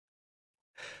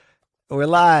We're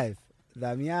live.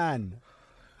 Damian,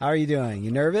 how are you doing?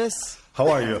 You nervous? How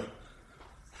are you?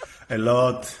 A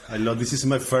lot. This is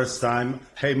my first time.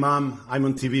 Hey, Mom, I'm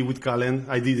on TV with Colin.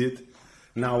 I did it.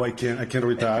 Now I can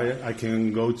retire. I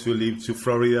can go to live to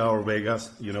Florida or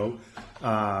Vegas. You know.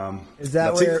 Is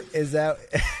that where? It. Is that?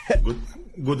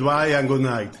 Goodbye and good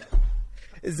night.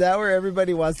 Is that where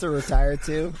everybody wants to retire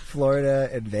to? Florida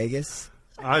and Vegas?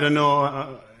 I don't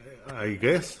know. I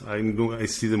guess I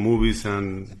see the movies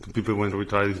and people when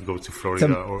retire go to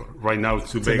Florida or right now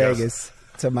to Vegas,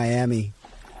 to Miami.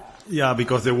 Yeah,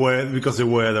 because the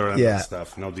weather and that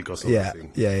stuff, not because of the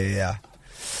thing. Yeah.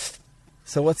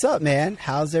 So what's up, man?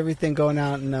 How's everything going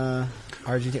out in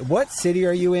Argentina? What city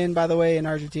are you in, by the way, in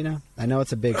Argentina? I know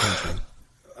it's a big country.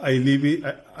 I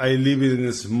live in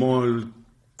a small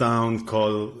town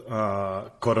called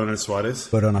Coronel Suarez.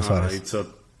 Coronel Suarez. It's at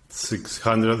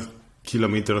 600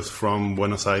 kilometers from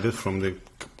Buenos Aires, from the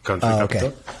country capital.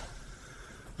 Okay.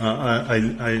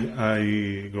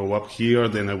 I grew up here,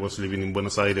 then I was living in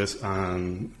Buenos Aires,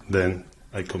 and then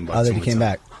I come back. Oh, then you came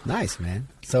back. Nice, man.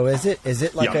 So is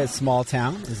it like a small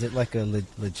town? Is it like a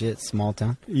legit small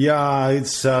town? Yeah,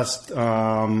 it's just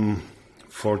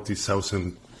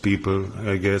 40,000 people,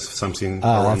 I guess, something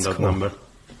around that number.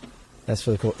 That's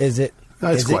really cool. Is it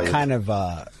kind of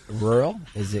rural?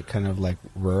 Is it kind of like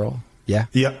rural? Yeah.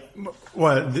 Yeah.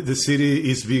 Well, the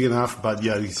city is big enough, but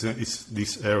yeah,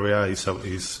 this area is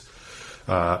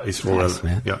rural. Nice,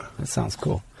 man. Yeah. That sounds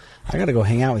cool. I got to go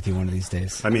hang out with you one of these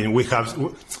days. I mean, we have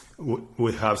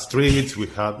streets, we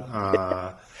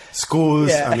have schools.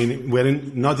 Yeah. I mean, we're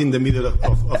not in the middle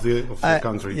of the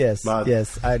country. Yes, but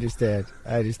yes, I understand.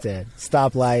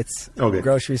 Stoplights,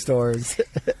 grocery stores,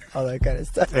 all that kind of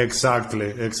stuff.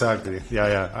 Exactly.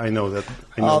 Yeah, I know that.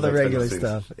 I know all the that regular kind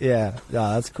of stuff. Yeah,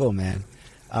 no, that's cool, man.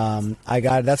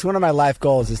 That's one of my life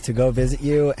goals is to go visit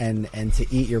you and to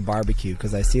eat your barbecue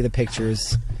because I see the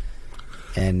pictures,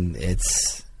 and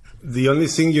it's the only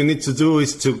thing you need to do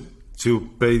is to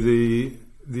pay the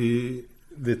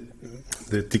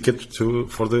ticket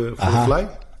for the flight,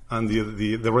 and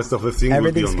the rest of the thing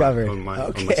will be on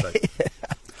my side.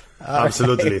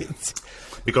 Absolutely, right.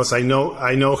 Because I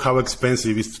know how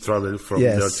expensive it is to travel from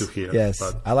there to here. Yes,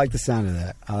 but I like the sound of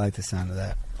that.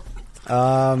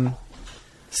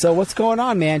 So what's going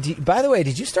on, man? By the way,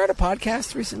 did you start a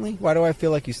podcast recently? Why do I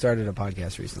feel like you started a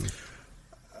podcast recently?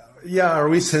 Yeah,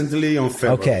 recently on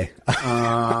February. Okay.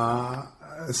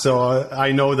 So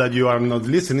I know that you are not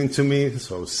listening to me,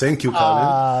 so thank you, Colin.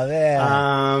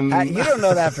 Oh, man. You don't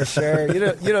know that for sure. You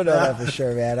don't know that for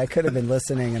sure, man. I could have been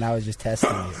listening, and I was just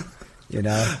testing you, you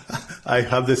know? I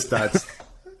have the stats.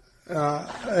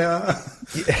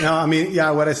 No, I mean,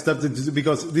 what I started to do,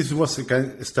 because this was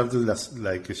started as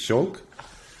like a joke.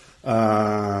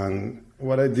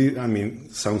 What I did, I mean,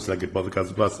 sounds like a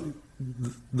podcast, but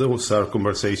those are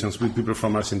conversations with people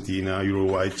from Argentina,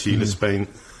 Uruguay, Chile, Spain.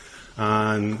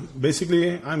 And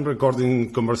basically, I'm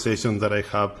recording conversations that I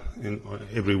have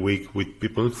every week with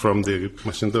people from the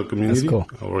Magento community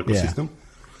or ecosystem.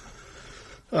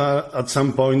 Yeah. At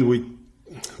some point,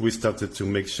 we started to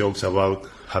make jokes about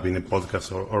having a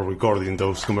podcast or recording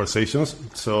those conversations.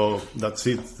 So that's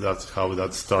it. That's how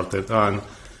that started. And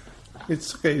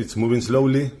it's okay. It's moving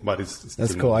slowly, but it's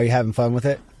that's cool. Are you having fun with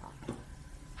it?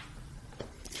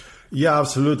 Yeah,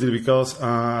 absolutely. Because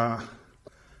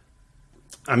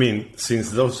I mean, since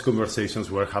those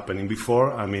conversations were happening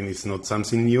before, I mean, it's not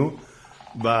something new,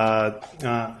 but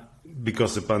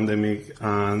because the pandemic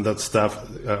and that stuff,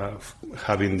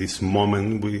 having this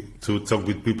moment to talk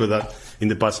with people that in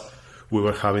the past we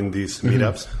were having these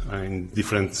meetups in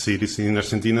different cities in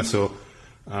Argentina. So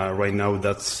right now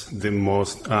that's the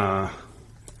most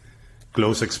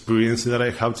close experience that I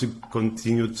have to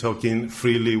continue talking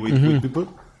freely with people.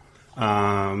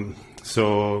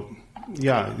 So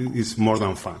yeah, it's more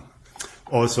than fun.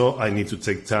 Also, I need to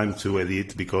take time to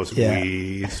edit because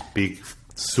we speak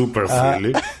super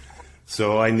freely.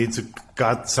 So I need to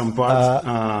cut some parts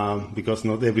because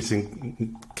not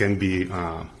everything can be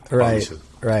published.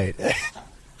 Right.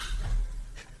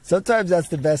 Sometimes that's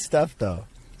the best stuff, though.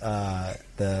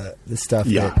 The stuff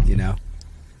that,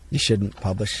 you shouldn't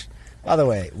publish. By the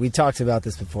way, we talked about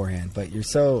this beforehand, but you're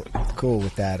so cool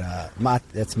with that.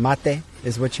 That's mate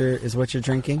is what you're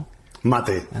drinking.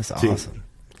 Mate. That's awesome.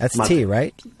 That's mate. Tea,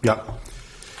 right? Yeah.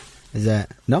 Is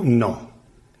that no? No.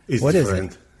 It's what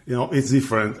different. Is it? It's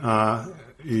different.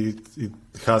 It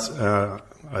has I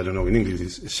don't know in English.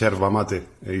 It's yerba mate.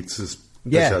 It's a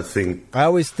special thing. I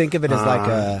always think of it as like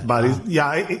a. But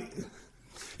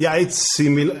it's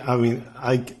similar. I mean,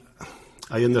 I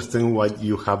understand why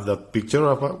you have that picture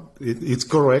of it. It's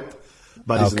correct,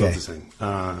 but it's not the same.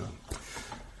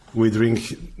 we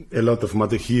drink a lot of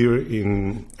mate here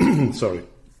in sorry,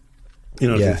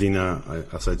 in Argentina,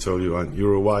 as I told you, and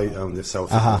Uruguay and the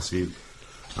south of Brazil.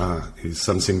 Is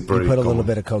something pretty. You put a common. little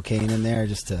bit of cocaine in there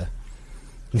just to.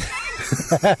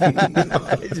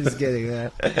 Just kidding,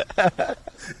 man.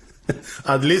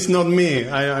 At least not me.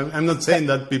 I'm not saying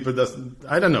that people doesn't.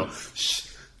 I don't know. Shh.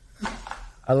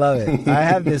 I love it. I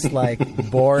have this like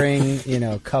boring,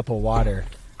 cup of water.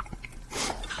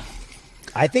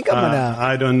 I think I'm gonna.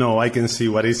 I don't know. I can see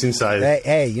what is inside.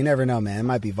 Hey, you never know, man. It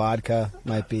might be vodka.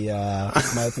 Might be all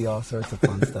sorts of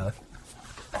fun stuff.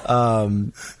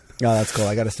 Oh, that's cool.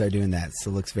 I got to start doing that.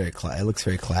 So it looks very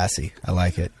classy. I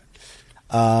like it.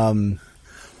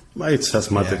 It's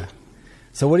asthmatic. Yeah.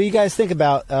 So what do you guys think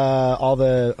about all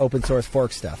the open source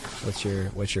fork stuff? What's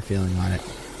your feeling on it?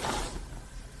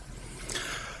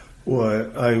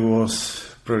 Well, I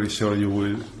was pretty sure you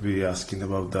will be asking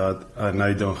about that, and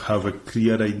I don't have a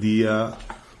clear idea.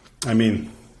 I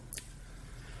mean,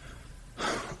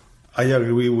 I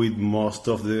agree with most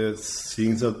of the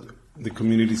things that the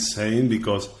community is saying,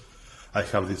 because I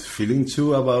have this feeling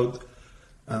too about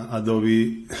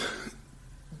Adobe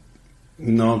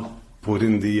not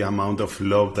putting the amount of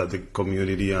love that the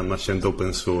community and Magento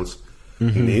open source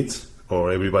needs,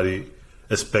 or everybody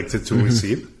expected to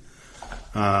receive.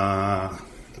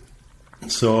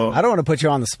 So I don't want to put you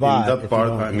on the spot. In that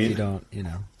part,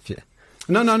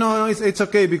 No, it's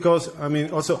okay, because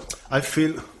also I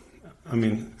feel,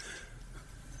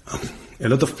 a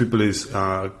lot of people is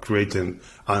creating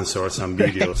answers and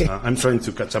videos. I'm trying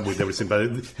to catch up with everything,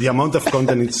 but the amount of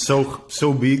content is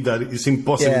so big that it's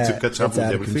impossible to catch up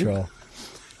with everything.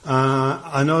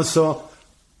 And also,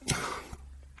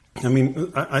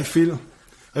 I feel,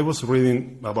 I was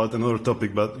reading about another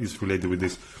topic, but it's related with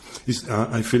this.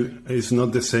 I feel it's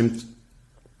not the same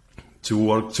to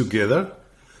work together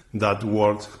that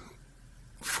work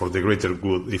for the greater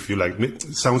good, if you like. It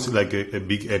sounds like a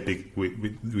big epic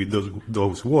with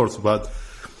those words, but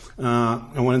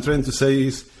what I'm trying to say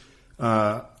is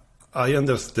I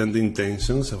understand the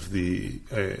intentions of the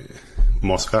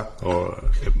Mosca, or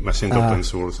Magento Open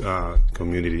Source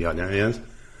Community Alliance,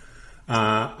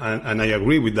 and I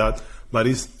agree with that. But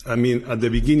at the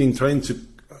beginning, trying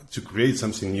to create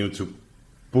something new, to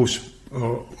push,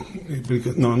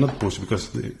 not push, because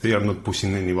they are not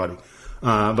pushing anybody,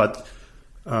 but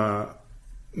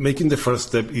making the first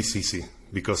step is easy,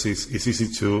 because it's easy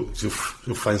to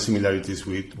find similarities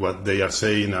with what they are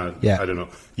saying, and I don't know,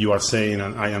 you are saying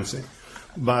and I am saying.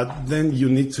 But then you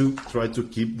need to try to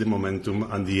keep the momentum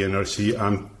and the energy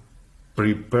and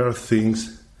prepare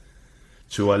things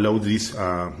to allow this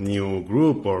new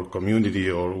group or community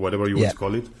or whatever you want to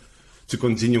call it to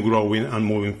continue growing and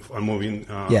moving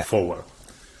forward.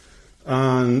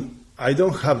 And I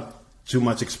don't have too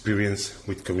much experience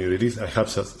with communities. I have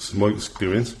some small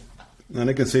experience, and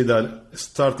I can say that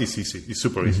start is easy. It's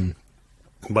super easy,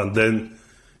 but then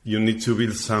you need to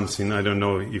build something. I don't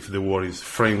know if the word is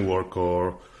framework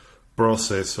or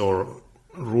process or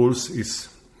rules is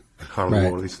a hard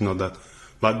word. It's not that.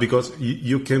 But because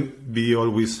you can be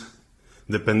always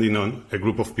depending on a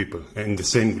group of people, and the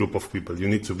same group of people. You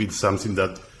need to build something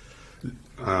that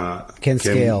can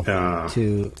scale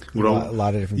to grow a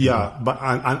lot of different people. Yeah, but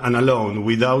and alone,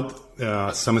 without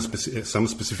some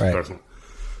specific person.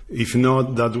 If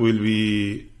not, that will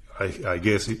be, I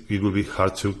guess, it will be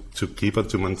hard to keep and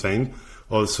to maintain.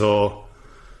 Also,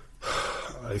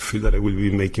 I feel that I will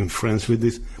be making friends with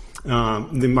this.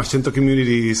 The Magento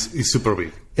community is super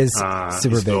big. It's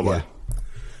super big, global. Yeah.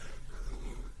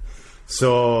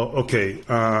 So, okay,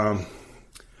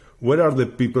 where are the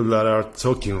people that are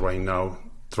talking right now,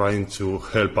 trying to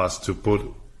help us to put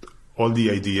all the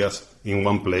ideas in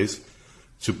one place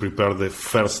to prepare the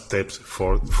first steps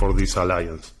for this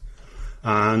alliance?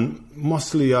 And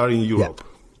mostly are in Europe.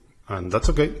 Yeah. And that's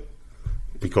okay,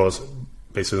 because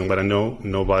based on what I know,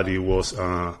 nobody was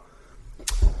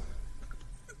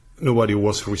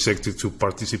rejected to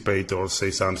participate or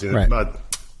say something. Right. But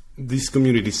this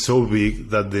community is so big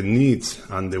that the needs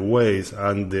and the ways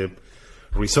and the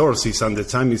resources and the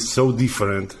time is so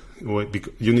different.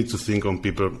 You need to think on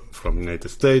people from the United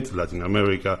States, Latin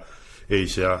America,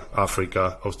 Asia,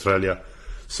 Africa, Australia.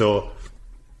 So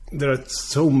there are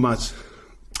so much.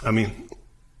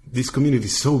 This community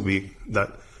is so big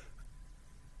that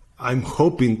I'm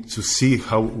hoping to see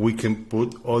how we can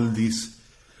put all these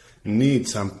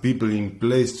needs and people in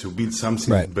place to build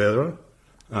something better.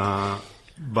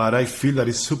 But I feel that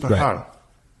it's super hard.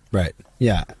 Right.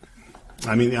 Yeah.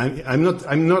 I'm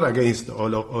not against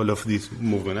all of this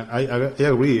movement. I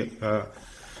agree.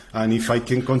 And if I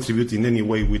can contribute in any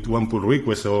way with one pull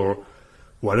request or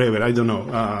whatever, I don't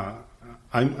know.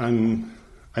 I'm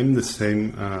the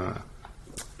same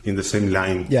in the same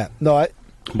line. Yeah. No.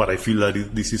 But I feel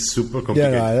that this is super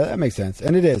complicated. Yeah, no, that makes sense,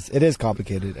 and it is. It is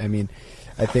complicated. I mean,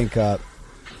 I think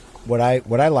what I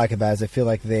like about it is I feel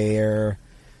like they're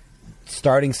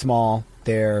starting small.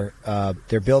 They're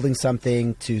building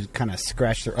something to kind of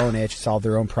scratch their own itch, solve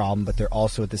their own problem, but they're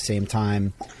also at the same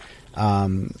time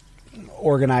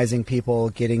organizing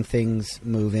people, getting things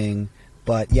moving.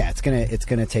 But yeah, it's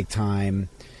gonna take time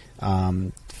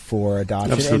for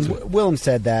adoption. Absolutely. And Willem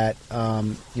said that.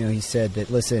 He said that.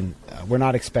 Listen, we're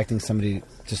not expecting somebody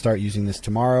to start using this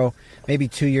tomorrow. Maybe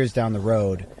 2 years down the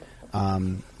road.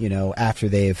 After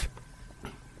they've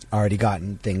already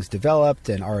gotten things developed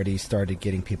and already started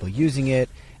getting people using it,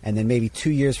 and then maybe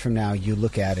 2 years from now, you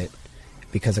look at it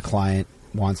because a client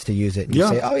wants to use it, and you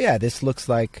say, "Oh yeah, this looks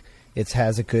like it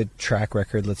has a good track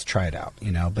record. Let's try it out."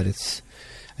 But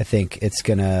I think it's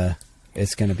gonna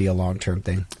be a long-term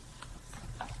thing.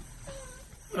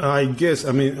 I guess.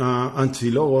 I mean,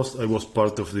 until August, I was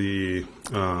part of the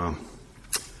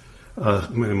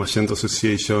Magento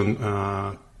Association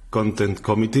content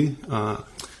committee.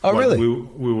 Really?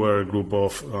 We were a group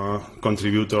of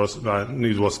contributors, but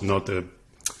it was not a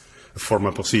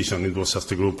formal position. It was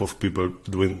just a group of people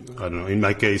doing, I don't know, in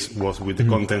my case, was with the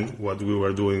content. What we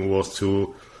were doing was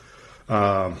to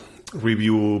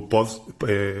review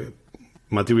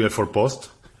material for post,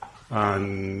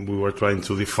 and we were trying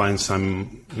to define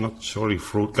some, not sure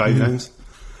if root guidelines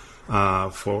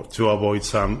to avoid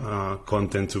some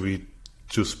content to be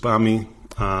too spammy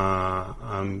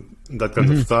and that kind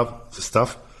of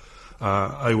stuff.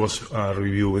 I was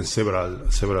reviewing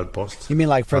several posts. You mean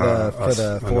like for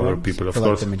the forums? People, of for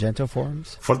course. Like the Magento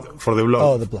forums? For the blog.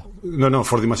 Oh, the blog. No,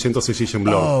 for the Magento Association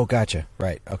blog. Oh, gotcha.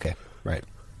 Right. Okay. Right.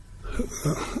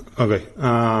 Okay.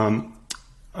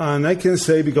 And I can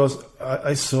say, because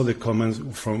I saw the comments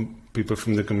from people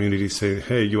from the community saying,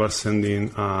 "Hey, you are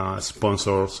sending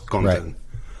sponsors content,"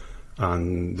 right.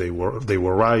 And they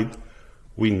were right.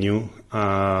 We knew,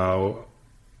 but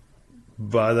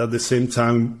at the same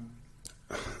time,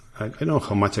 I don't know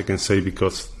how much I can say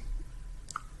because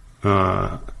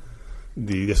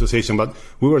the association. But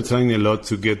we were trying a lot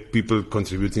to get people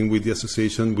contributing with the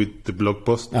association, with the blog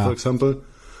post, for example.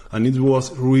 And it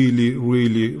was really,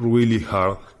 really, really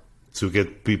hard to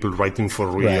get people writing for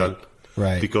real.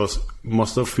 Right. Because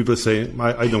most of people say,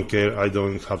 I don't care, I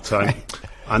don't have time. Right.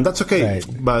 And that's okay. Right.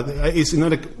 But it's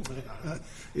not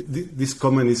this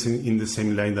comment is in the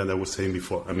same line that I was saying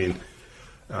before. I mean,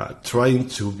 trying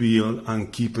to build and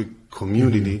keep a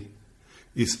community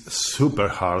is super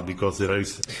hard because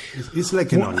it's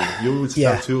like an onion. You will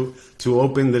start to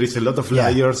open, there is a lot of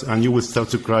layers, and you will start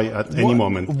to cry at any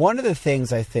moment. One of the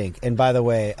things I think, and by the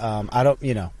way, I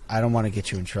don't want to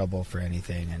get you in trouble for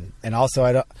anything, and also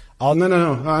I don't.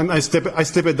 No. I step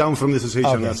it down from the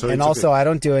association. Okay. So and also, okay. I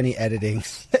don't do any editing,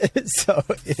 so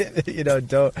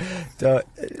don't.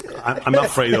 I'm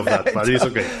afraid of that, but it's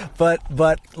okay.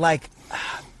 But like.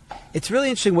 It's really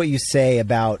interesting what you say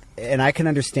about, and I can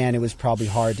understand it was probably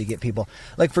hard to get people.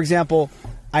 Like, for example,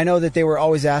 I know that they were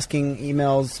always asking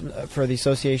emails for the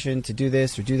association to do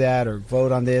this or do that or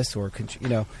vote on this or,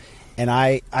 and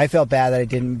I felt bad that I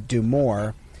didn't do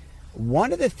more.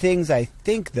 One of the things I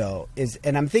think, though, is,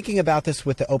 and I'm thinking about this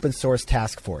with the open source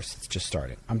task force that's just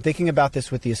starting. I'm thinking about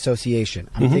this with the association.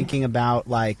 I'm thinking about,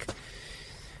 like,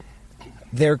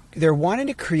 they're wanting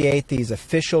to create these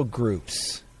official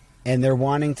groups. And they're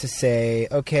wanting to say,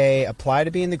 okay, apply to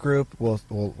be in the group. We'll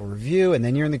review, and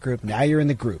then you're in the group. Now you're in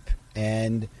the group,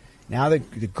 and now the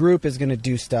group is going to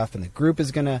do stuff, and the group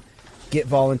is going to get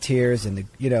volunteers, and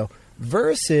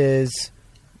versus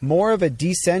more of a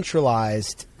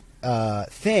decentralized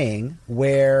thing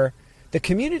where the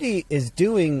community is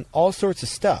doing all sorts of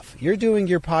stuff. You're doing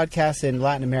your podcast in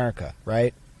Latin America,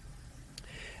 right?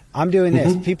 I'm doing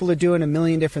this. People are doing a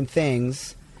million different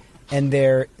things. And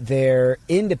they're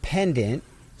independent,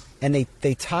 and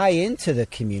they tie into the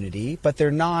community, but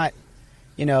they're not,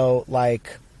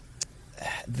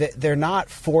 they're not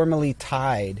formally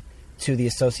tied to the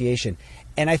association.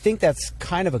 And I think that's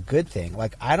kind of a good thing.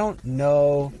 Like, I don't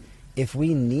know if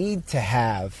we need to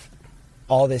have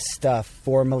all this stuff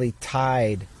formally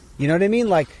tied. You know what I mean?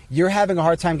 Like, you're having a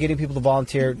hard time getting people to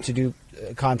volunteer to do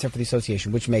content for the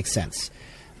association, which makes sense.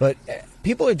 But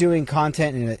people are doing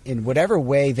content in whatever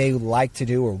way they like to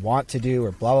do or want to do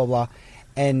or blah, blah, blah.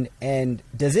 And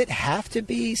does it have to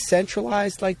be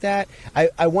centralized like that?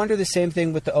 I wonder the same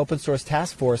thing with the open source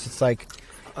task force. It's like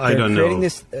they're creating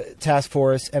this task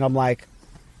force, and I'm like,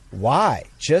 why?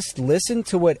 Just listen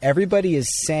to what everybody is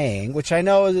saying, which I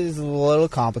know is a little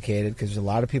complicated because there's a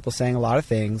lot of people saying a lot of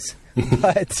things.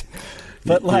 But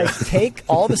But take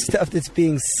all the stuff that's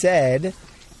being said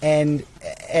and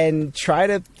try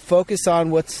to focus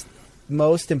on what's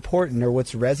most important or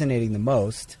what's resonating the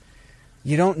most.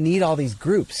 You don't need all these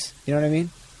groups. You know what I mean?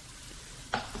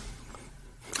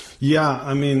 Yeah,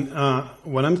 I mean,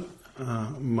 when I'm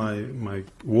my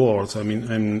words, I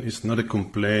mean, it's not a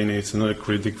complaint, it's not a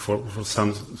critic for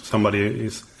somebody.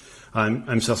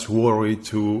 I'm just worried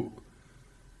to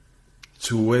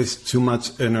waste too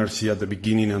much energy at the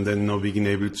beginning and then not being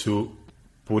able to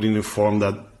put in a form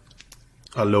that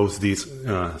allows this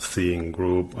thing,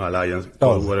 group, alliance,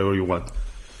 or whatever you want,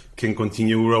 can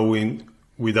continue growing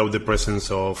without the presence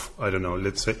of, I don't know,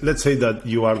 let's say that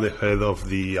you are the head of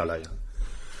the alliance.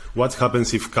 What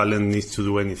happens if Calen needs to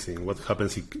do anything? What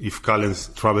happens if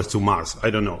Calen travels to Mars? I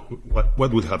don't know.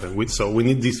 What would happen? So we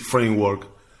need this framework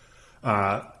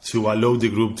to allow the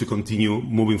group to continue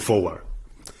moving forward.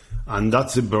 And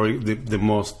that's the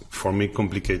most, for me,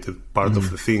 complicated part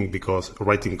of the thing, because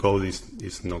writing code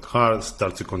is not hard,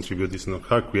 start to contribute is not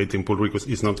hard, creating pull requests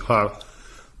is not hard.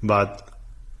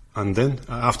 And then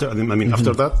after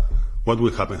that, what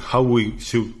will happen? How we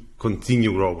should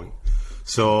continue growing?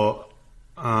 So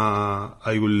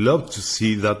I would love to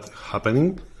see that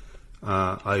happening.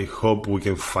 I hope we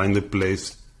can find a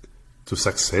place to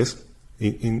success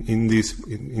in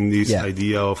this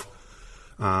idea of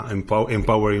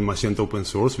empowering Magento open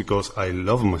source, because I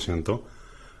love Magento.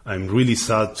 I'm really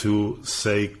sad to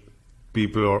say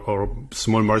people or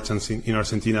small merchants in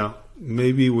Argentina,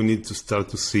 maybe we need to start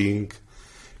to think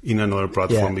in another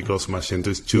platform because Magento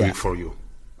is too big for you.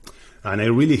 And I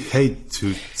really hate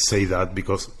to say that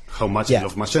because how much I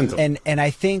love Magento. And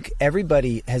I think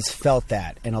everybody has felt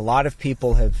that, and a lot of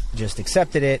people have just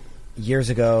accepted it years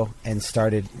ago and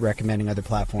started recommending other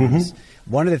platforms.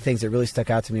 One of the things that really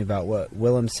stuck out to me about what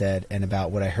Willem said and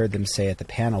about what I heard them say at the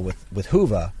panel with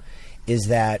Huva is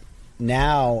that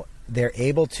now they're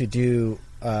able to do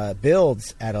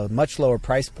builds at a much lower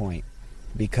price point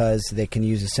because they can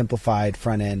use a simplified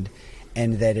front end,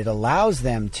 and that it allows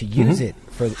them to use it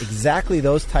for exactly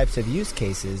those types of use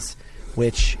cases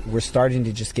which were starting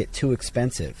to just get too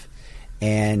expensive.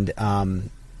 And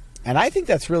I think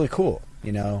that's really cool,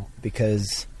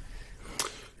 because...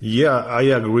 Yeah, I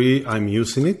agree. I'm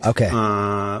using it. Okay.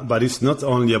 But it's not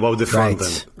only about the front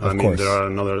end. I mean, there are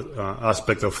another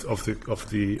aspect of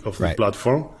the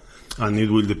platform, and it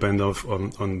will depend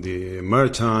on the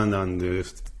merchant and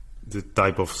the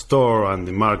type of store and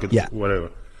the market, whatever.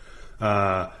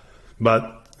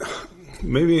 But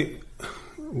maybe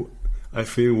I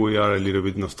feel we are a little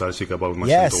bit nostalgic about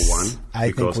Magento 1.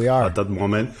 I think we are. At that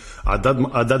moment,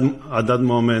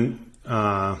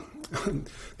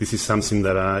 this is something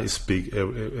that I speak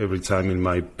every time in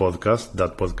my podcast,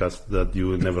 that podcast that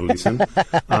you never listen.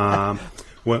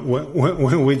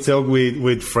 When we talk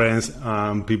with friends,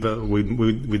 people,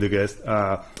 with the guests,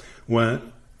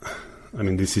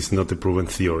 this is not a proven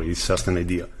theory, it's just an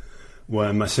idea.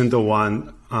 When Magento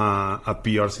 1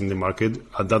 appears in the market,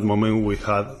 at that moment we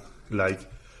had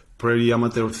pretty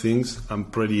amateur things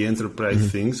and pretty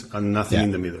enterprise things and nothing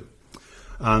in the middle.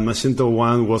 And Magento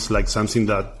 1 was something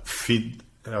that filled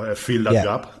that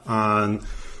gap, and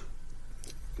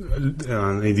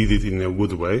it did it in a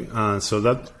good way. So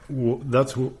that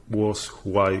was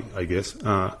why, I guess,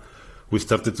 we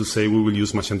started to say we will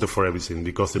use Magento for everything,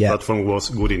 because the platform was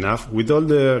good enough. With all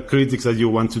the critics that you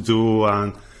want to do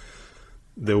and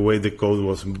the way the code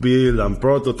was built and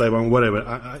prototype and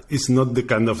whatever, it's not the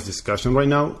kind of discussion right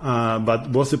now, but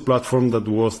was a platform that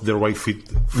was the right fit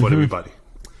for everybody.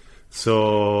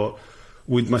 So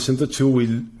with Magento 2,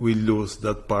 we lose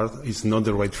that part. It's not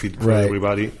the right fit for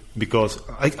everybody, because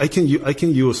I can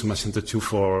use Magento 2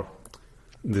 for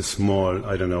the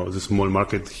small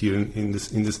market here in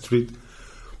the street,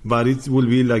 but it will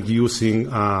be like using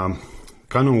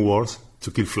Canon Wars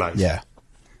to kill flies. Yeah,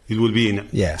 it will be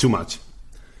too much,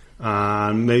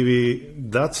 and maybe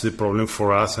that's the problem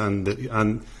for us, and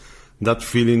that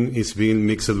feeling is being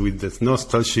mixed with the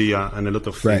nostalgia and a lot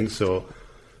of things. So.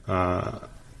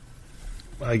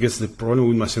 I guess the problem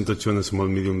with Magento 2 and the small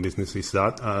medium business is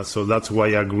that. So that's why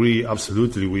I agree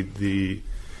absolutely with the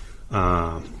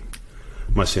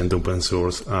Magento open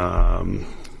source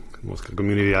Mosca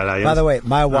Community Alliance. By the way,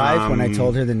 my wife, when I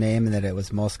told her the name and that it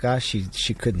was Mosca,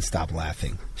 she couldn't stop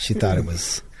laughing. She thought it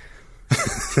was...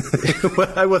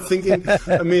 Well, I was thinking,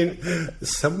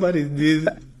 somebody did...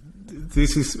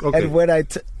 This is... Okay. And when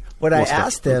I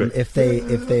asked him if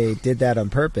they did that on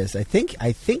purpose, I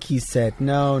think he said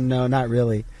no, not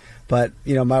really. But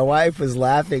my wife was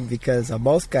laughing because a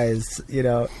mosca is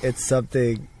it's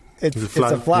something. It's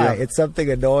a fly. Yeah. It's something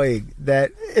annoying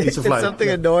that it's something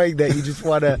annoying that you just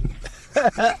want to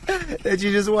that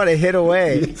you just want to hit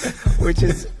away, which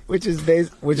is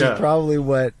probably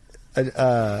what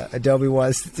Adobe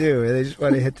wants to do. They just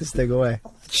want to hit this thing away.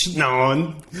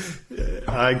 No,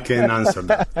 I can answer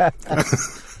that.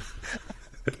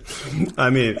 I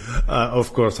mean,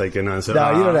 of course I can answer.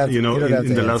 No, you don't have to. You know, you don't have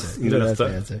in to the answer. last, You in the don't last have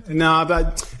to time. answer. No,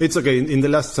 but it's okay. In the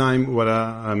last time, what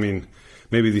I mean,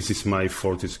 maybe this is my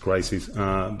 40s crisis,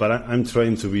 but I'm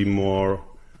trying to be more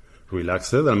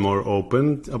relaxed and more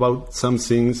open about some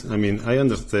things. I mean, I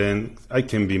understand I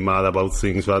can be mad about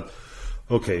things, but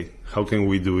okay, how can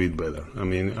we do it better? I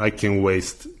mean, I can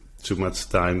waste too much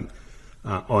time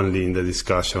only in the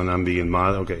discussion and being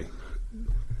mad. Okay,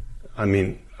 I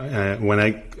mean, when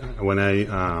I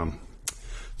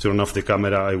turn off the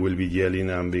camera, I will be yelling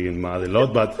and being mad a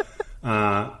lot, but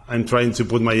I'm trying to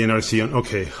put my energy on,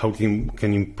 okay, how can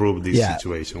improve this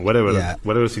situation,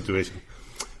 whatever situation.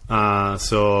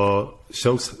 So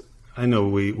jokes, I know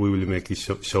we will make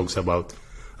jokes about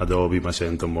Adobe,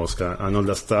 Magento, Mosca, and all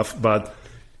that stuff, but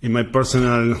in my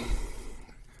personal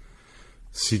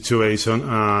situation,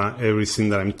 everything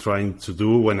that I'm trying to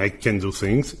do when I can do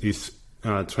things is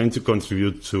trying to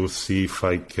contribute to see if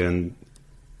I can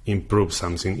improve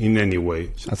something in any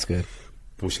way. That's good.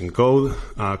 Pushing code,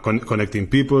 connecting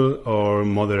people, or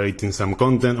moderating some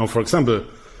content. Or, for example,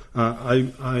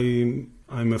 I'm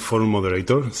a forum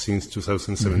moderator since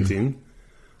 2017,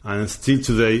 and still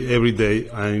today, every day,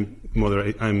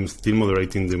 I'm still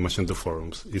moderating the Magento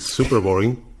forums. It's super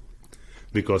boring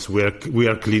because we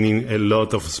are cleaning a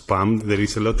lot of spam. There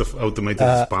is a lot of automated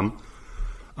spam,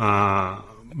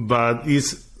 but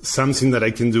it's something that I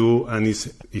can do, and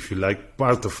is, if you like,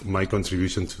 part of my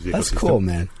contribution to the ecosystem. That's cool,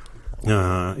 man.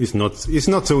 It's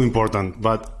not so important,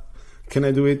 but can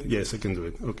I do it? Yes, I can do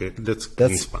it. Okay, let's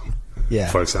clean spam. Yeah.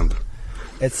 For example,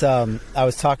 it's I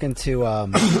was talking to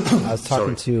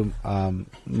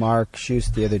Mark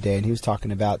Schust the other day, and he was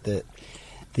talking about the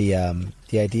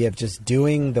idea of just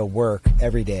doing the work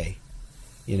every day.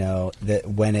 You know, that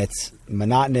when it's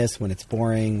monotonous, when it's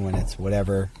boring, when it's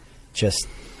whatever, just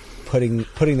putting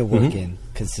the work in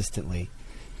consistently.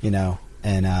 You know.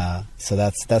 And so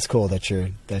that's cool that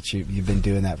you've been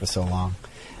doing that for so long.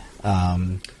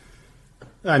 I'm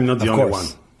not the only one,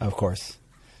 of course,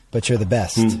 but you're the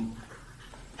best.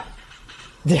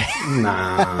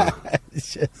 Nah,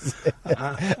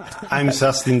 I'm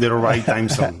just in the right time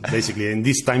zone, basically. In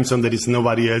this time zone, there is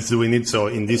nobody else doing it. So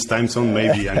in this time zone,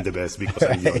 maybe I'm the best because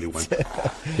I'm the only one.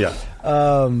 Yeah.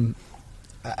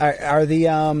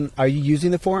 Are you using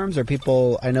the forums? Or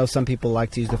people? I know some people like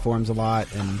to use the forums a lot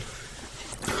and.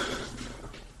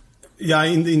 Yeah,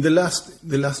 in the last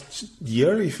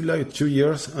year, if you like, 2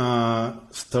 years,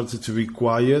 started to be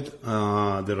quiet. There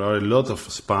are a lot of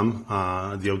spam.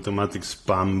 The automatic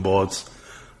spam bots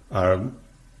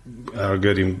are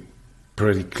getting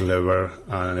pretty clever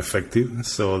and effective.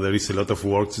 So there is a lot of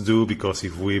work to do, because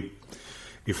if we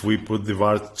put the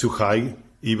bar too high,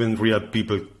 even real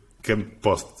people can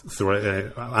post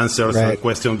answers and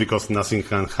questions, because nothing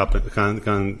can happen,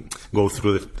 can go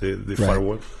through the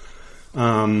firewall.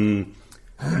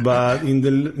 But in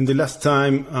the last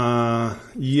time,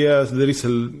 yes, there is a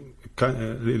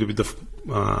little bit of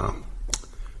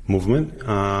movement.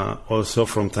 Also,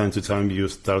 from time to time, you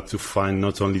start to find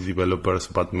not only developers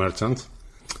but merchants,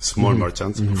 small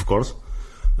merchants, of course.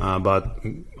 But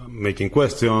making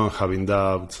questions, having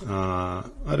doubts, I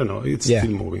don't know, it's still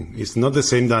moving. It's not the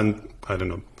same than, I don't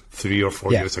know, 3 or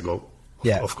 4 years ago,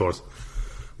 of course.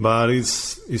 But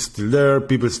it's still there.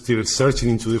 People still searching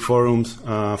into the forums.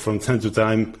 From time to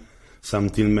time, some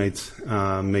teammates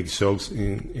make jokes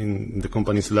in the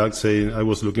company Slack saying, I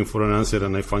was looking for an answer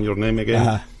and I found your name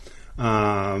again.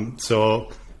 So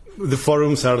the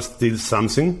forums are still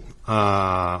something.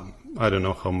 I don't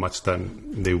know how much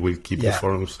time they will keep the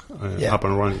forums up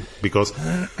and running, because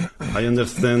I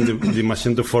understand the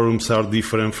Magento forums are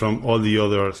different from all the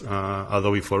other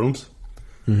Adobe forums.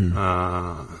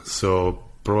 So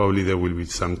probably there will be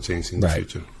some change in the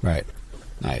future. Right.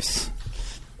 Nice.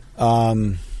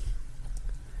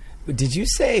 Did you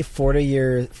say 40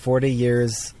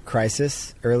 years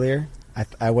crisis earlier?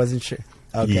 I wasn't sure.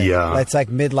 Okay. Yeah. It's like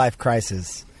midlife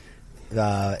crisis.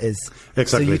 Exactly.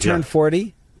 So you turned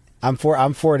 40? I'm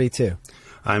 42.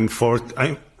 I'm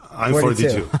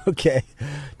 42. Okay.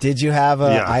 Did you have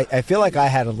I feel like I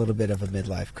had a little bit of a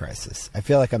midlife crisis. I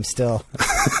feel like I'm still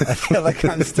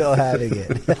having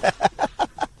it.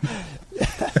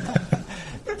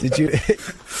 Did you?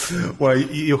 Well,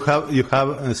 you have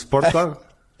a sports car?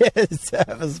 Yes, I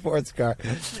have a sports car.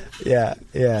 Yeah.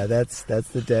 That's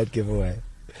the dead giveaway.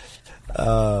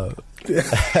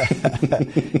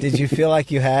 Did you feel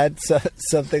like you had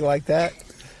something like that?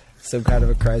 Some kind of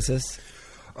a crisis?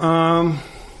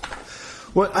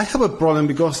 Well, I have a problem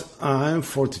because I'm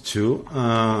 42,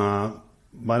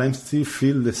 but I still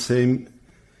feel the same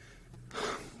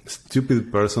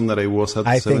stupid person that I was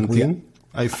at 17.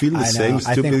 I feel the same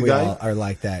stupid guy. I think we all are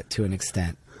like that to an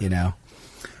extent, you know.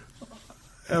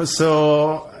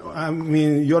 So, I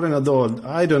mean, you're an adult.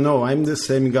 I don't know. I'm the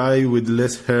same guy with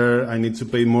less hair. I need to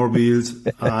pay more bills,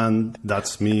 and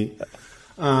that's me.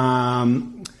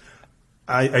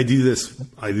 I did this.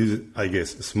 I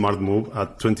guess, a smart move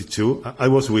at 22. I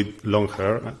was with long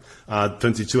hair. At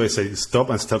 22, I said stop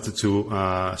and started to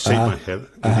shave my head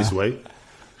in this way.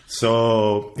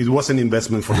 So it was an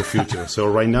investment for the future. So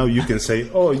right now you can say,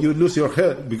 oh, you lose your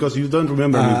hair because you don't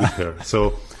remember me with hair.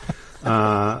 So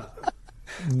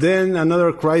then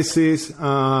another crisis.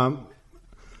 I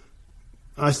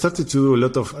started to do a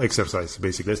lot of exercise,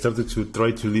 basically. I started to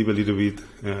try to live a little bit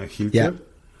healthier.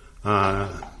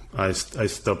 Yeah. I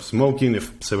stopped smoking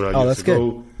several years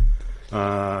ago.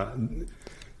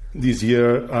 This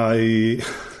year I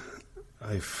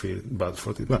feel bad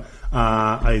for it. But,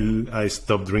 I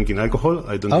stopped drinking alcohol.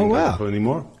 I don't drink alcohol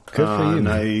anymore. Good for you. And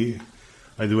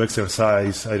I do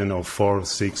exercise. I don't know 4,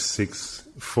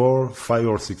 5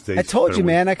 or 6 days. I told you,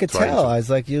 man. I could tell. I was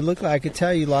like, you look like I could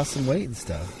tell you lost some weight and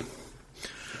stuff.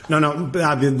 No.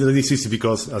 This is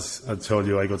because, as I told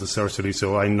you, I got a surgery,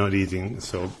 so I'm not eating.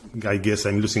 So I guess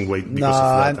I'm losing weight because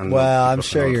of that. I'm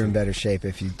sure you're in better shape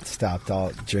if you stopped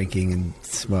all drinking and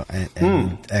smoke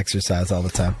and exercise all the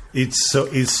time. It's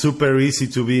super easy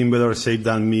to be in better shape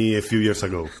than me a few years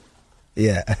ago.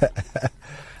 Yeah,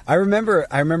 I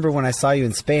remember when I saw you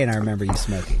in Spain. I remember you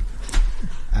smoking.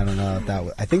 I don't know if that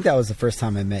was. I think that was the first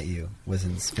time I met you. Was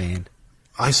in Spain.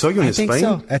 I saw you in Spain.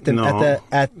 So. I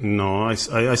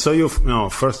saw you. No,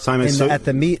 first time I saw you at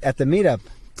the meetup.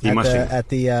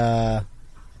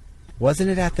 Wasn't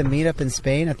it at the meetup in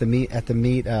Spain? Meet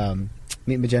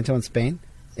Magento in Spain,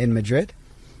 in Madrid?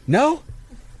 No,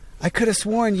 I could have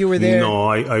sworn you were there. No,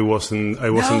 I wasn't. I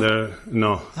wasn't there.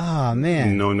 No. Oh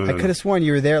man. No. I could have sworn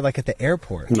you were there, like at the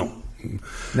airport. No.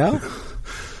 No.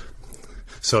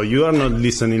 So you are not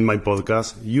listening my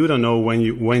podcast. You don't know when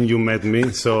you met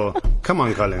me. So come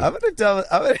on, Colin.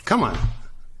 Come on.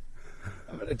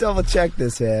 I'm gonna double check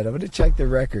this, man. I'm gonna check the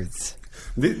records.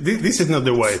 This is not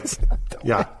the way.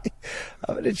 Yeah.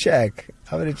 I'm gonna check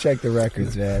the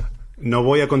records, man. No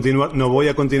voy a continuar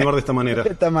de esta manera. De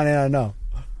esta manera no.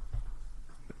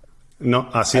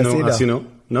 No, así no.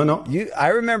 No. I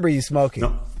remember you smoking.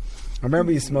 No. I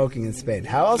remember you smoking in Spain.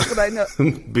 How else would I know?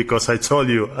 Because I told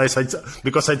you.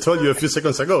 Because I told you a few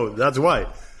seconds ago. That's why.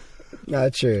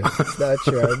 Not true. It's not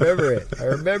true. I remember it.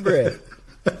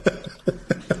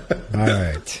 All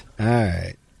right.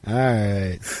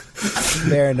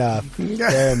 Fair enough.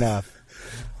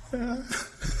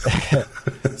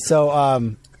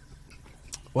 So,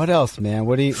 what else, man?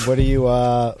 What are you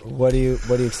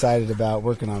excited about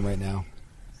working on right now?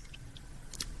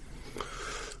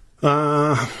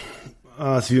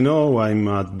 As you know, I'm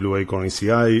at Blue Acorn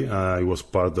ECI. I was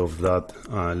part of that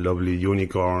lovely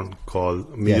unicorn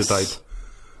called Mediotype. Yes.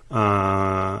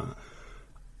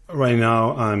 Right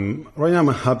now I'm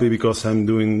happy because I'm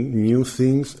doing new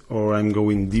things, or I'm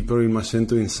going deeper in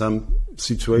Magento in some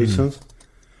situations.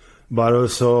 But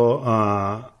also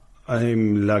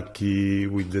I'm lucky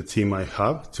with the team I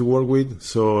have to work with.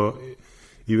 So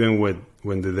even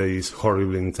when the day is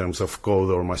horrible in terms of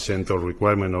code or Magento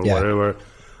requirement or whatever,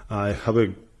 I have a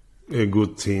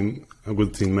good team,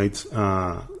 good teammates.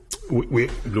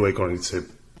 Blue Acorn is a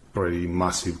pretty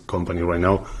massive company right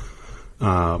now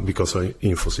because of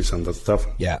Infosys and that stuff.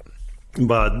 Yeah.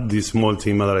 But this small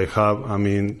team that I have, I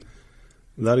mean,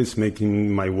 that is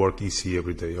making my work easy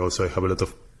every day. Also, I have a lot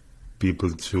of people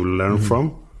to learn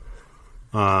from.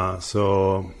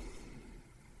 So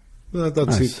that's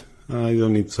nice. It. I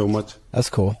don't need so much. That's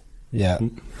cool. Yeah.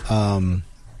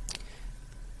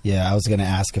 Yeah, I was going to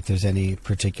ask if there's any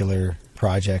particular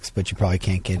projects, but you probably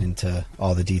can't get into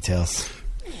all the details.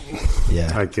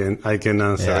 Yeah. I can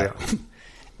answer. Yeah.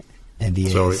 NDAs.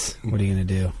 Sorry. What are you going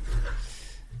to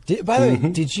do? By the way,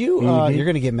 did you, you're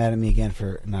going to get mad at me again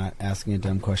for not asking a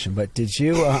dumb question, but did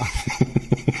you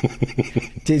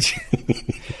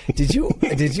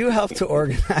help to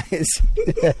organize,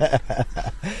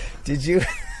 did you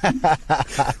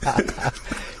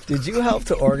help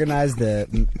to organize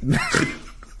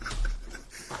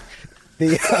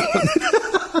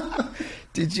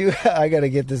I gotta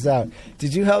get this out.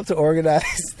 Did you help to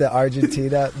organize the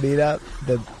Argentina meetup,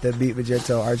 the Meet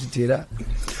Magento Argentina?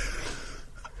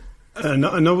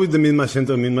 Not with the Meet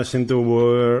Magento.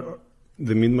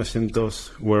 The Meet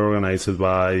Magentos were organized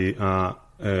by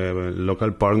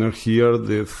local partner here.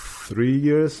 The 3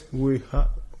 years we had,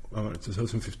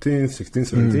 2015, 16,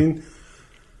 17,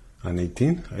 and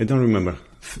 18. I don't remember.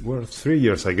 Well, 3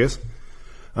 years, I guess.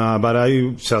 But I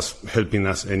just helping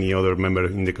as any other member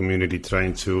in the community,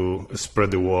 trying to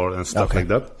spread the word and stuff like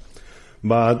that.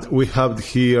 But we have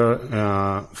here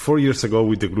 4 years ago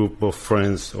with a group of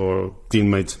friends or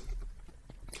teammates,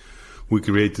 we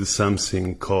created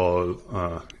something called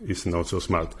it's not so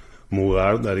smart,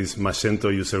 MUGAR, that is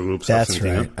Magento User Groups. That's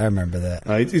Argentina. right. I remember that.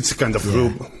 It's a kind of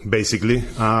group, basically.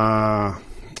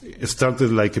 It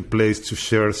started like a place to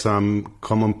share some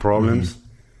common problems.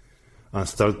 And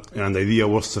the idea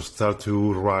was to start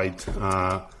to write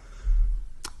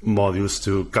modules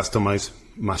to customize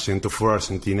Magento for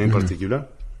Argentina in particular.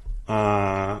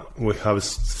 We have a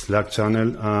Slack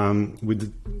channel.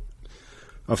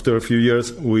 After a few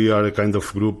years, we are a kind of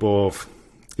group of...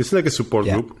 It's like a support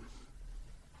group.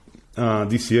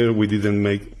 This year, we didn't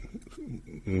make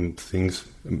things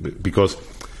because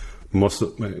most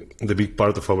of the big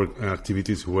part of our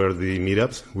activities were the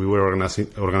meetups. We were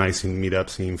organizing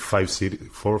meetups in 4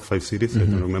 or 5 cities, I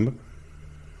don't remember.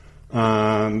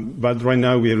 But right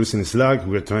now we are using Slack.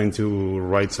 We're trying to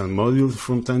write some modules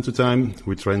from time to time.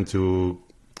 We're trying to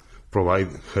provide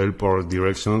help or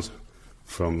directions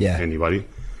from anybody.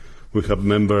 We have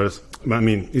members. I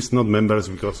mean, it's not members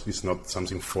because it's not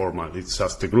something formal. It's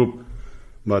just a group.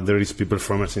 But there is people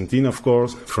from Argentina, of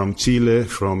course, from Chile,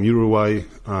 from Uruguay.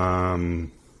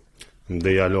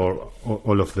 They are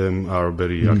all of them are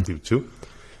very active too.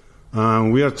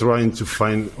 We are trying to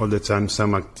find all the time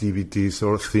some activities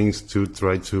or things to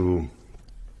try to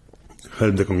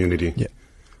help the community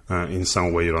in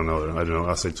some way or another. I don't know,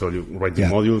 as I told you, writing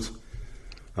modules.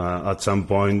 At some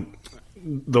point,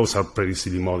 those are pretty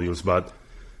silly modules, but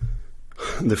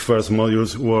the first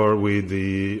modules were with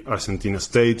the Argentina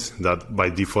states that by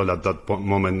default at that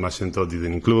moment Magento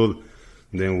didn't include.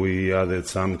 Then we added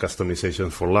some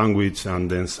customization for language and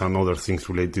then some other things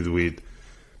related with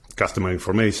customer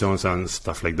information and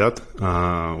stuff like that.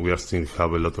 We are still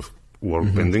have a lot of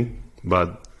work pending,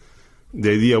 but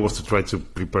the idea was to try to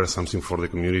prepare something for the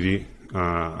community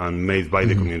and made by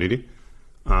the community.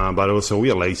 But also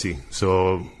we are lazy,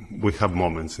 so we have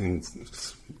moments. In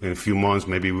a few months,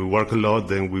 maybe we work a lot,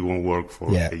 then we won't work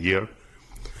for a year.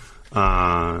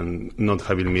 And not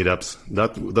having meetups,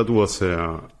 that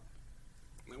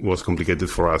was complicated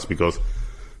for us because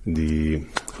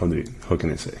how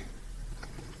can I say?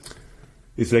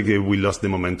 It's like we lost the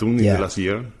momentum in the last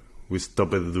year. We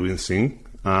stopped doing things.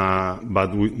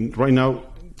 But right now,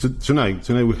 tonight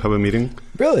we have a meeting.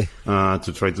 Really?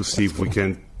 To try to see if we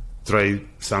can try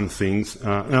some things.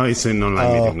 No, it's an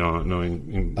online meeting, no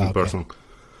in person.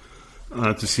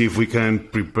 To see if we can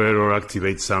prepare or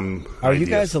activate some Are ideas.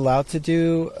 you guys allowed to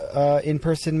do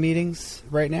in-person meetings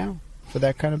right now for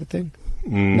that kind of a thing?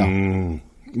 No.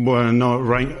 Well, no.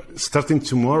 Right, starting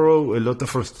tomorrow, a lot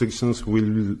of restrictions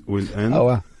will end. Oh,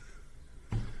 wow.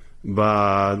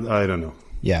 But I don't know.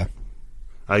 Yeah.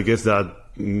 I guess that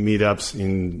meetups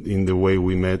in the way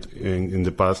we met in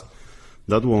the past,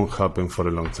 that won't happen for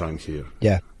a long time here.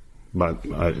 Yeah. But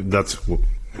that's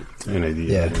an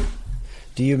idea. Yeah.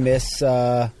 Do you miss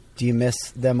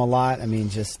them a lot? I mean,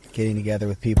 just getting together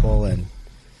with people and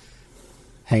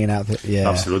hanging out.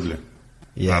 Absolutely.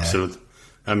 Yeah. Absolutely.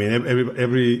 I mean,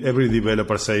 every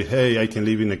developer say, "Hey, I can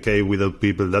live in a cave without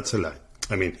people." That's a lie.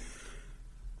 I mean,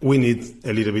 we need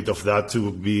a little bit of that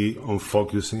to be on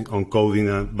focusing on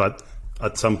coding, but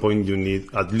at some point you need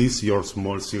at least your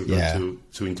small circle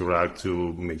to interact,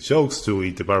 to make jokes, to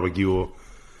eat a barbecue,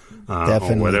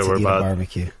 Definitely or whatever. To eat but a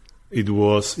barbecue. It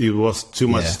was too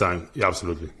much time. Yeah,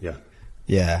 absolutely. Yeah.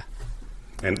 Yeah.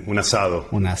 And un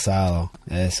asado,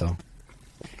 eso.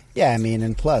 Yeah, I mean,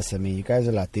 and plus, I mean, you guys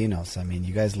are Latinos. I mean,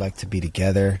 you guys like to be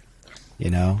together, be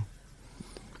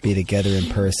together in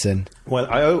person. Well,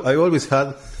 I always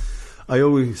had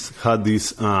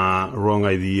this wrong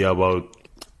idea about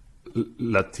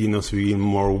Latinos being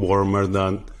more warmer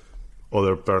than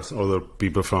other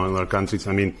people from other countries.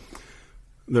 I mean,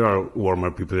 there are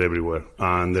warmer people everywhere,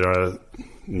 and there are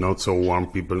not so warm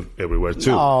people everywhere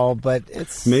too. Oh, but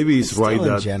it's right still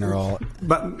that in general.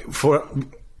 But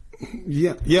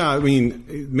I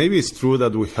mean, maybe it's true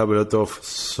that we have a lot of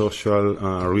social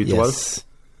rituals. Yes.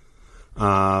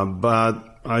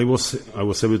 But I was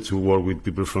able to work with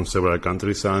people from several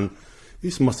countries, and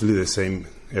it's mostly the same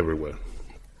everywhere.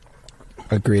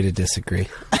 Agree to disagree.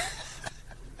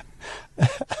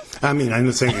 I mean, I'm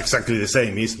not saying exactly the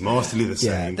same. It's mostly the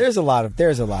same. Yeah, there's a lot of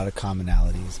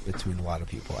commonalities between a lot of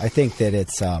people. I think that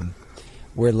it's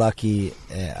we're lucky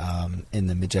in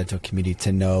the Magento community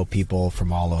to know people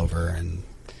from all over, and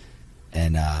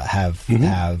and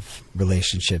have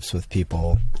relationships with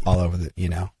people all over the,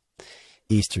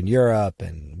 Eastern Europe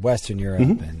and Western Europe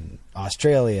and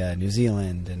Australia, New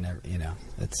Zealand, and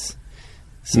it's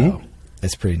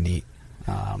pretty neat.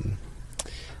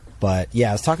 But yeah,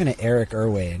 I was talking to Eric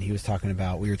Irway, and we were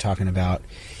talking about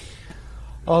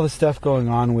all the stuff going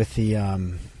on with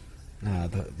the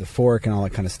fork and all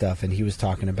that kind of stuff, and he was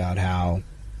talking about how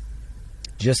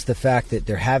just the fact that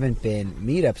there haven't been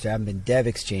meetups, there haven't been dev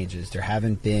exchanges, there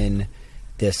haven't been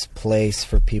this place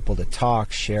for people to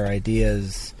talk, share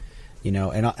ideas,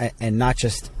 and not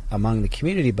just among the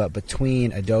community, but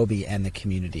between Adobe and the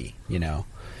community,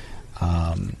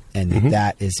 and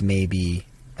that is maybe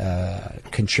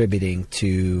contributing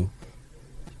to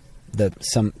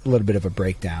some little bit of a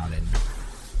breakdown. And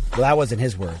well, that wasn't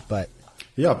his word, but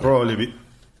yeah, probably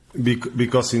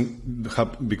because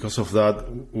of that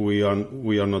we are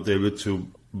not able to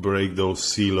break those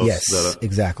silos that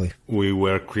exactly we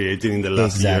were creating in the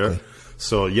last year.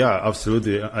 So yeah,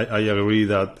 absolutely, I agree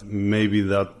that maybe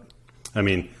that, I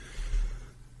mean,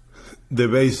 the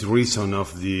base reason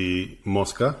of the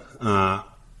Mosca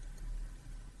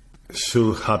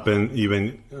should happen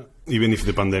even if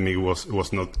the pandemic was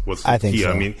I think here.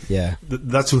 so. I mean, yeah,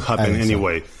 that should happen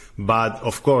anyway. So. But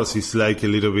of course, it's like a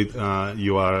little bit.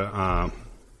 You are.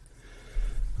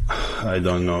 I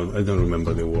don't know. I don't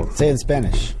remember the word. Say it in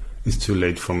Spanish. It's too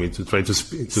late for me to try to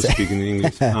speak in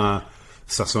English.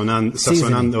 Sazonando,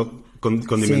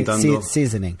 condimentando.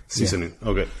 Seasoning. Seasoning.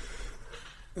 Yeah.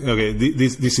 Okay.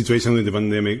 This situation with the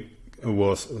pandemic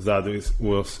was that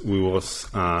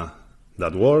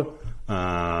war.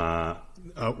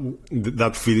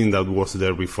 That feeling that was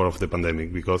there before of the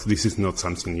pandemic, because this is not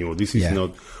something new. This is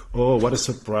not, what a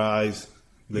surprise.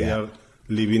 They are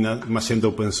leaving Magento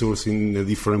open source in a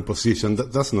different position.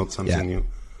 That's not something new.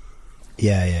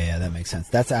 Yeah. That makes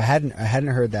sense. I hadn't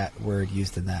heard that word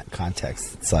used in that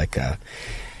context. It's like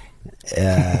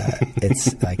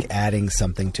it's like adding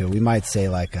something to it. We might say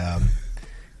like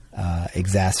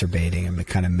exacerbating and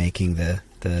kind of making the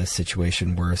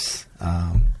situation worse.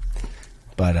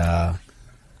 But I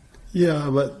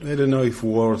don't know if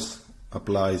worse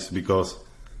applies because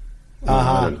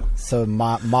so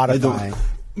modifying.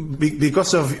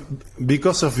 Because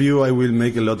of you, I will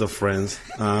make a lot of friends,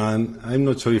 and I'm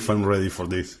not sure if I'm ready for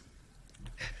this.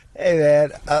 Hey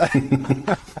man,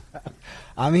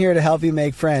 I'm here to help you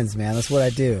make friends, man. That's what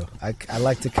I do. I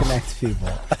like to connect people.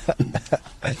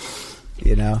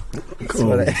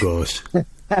 Gosh.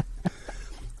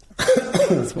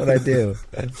 That's what I do.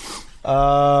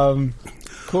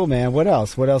 Cool, man. What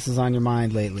else? What else is on your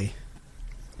mind lately?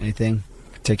 Anything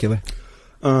particular?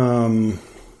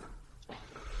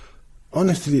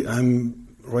 Honestly, I'm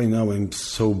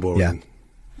so boring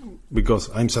because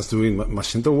I'm just doing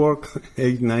Magento work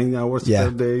 8-9 hours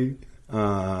per day.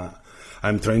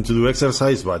 I'm trying to do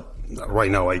exercise, but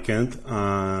right now I can't.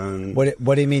 What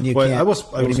do you mean you can't? What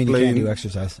do you mean you can't do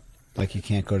exercise? Like you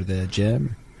can't go to the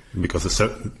gym? Because the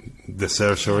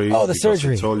surgery. Oh, the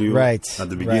surgery. I told you right at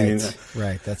the beginning.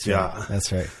 Right. That's right.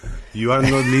 That's right. You are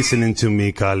not listening to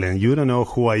me, Colin. You don't know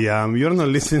who I am. You're not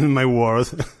listening to my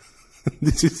words.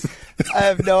 This is. I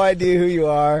have no idea who you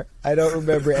are. I don't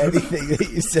remember anything that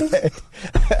you said.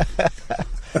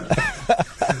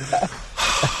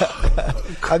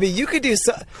 I mean, you could do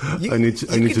some. You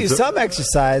could do some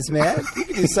exercise, man. You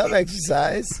could do some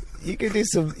exercise. You can do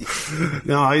some.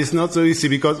 No, it's not so easy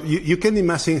because you can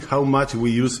imagine how much we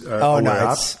use our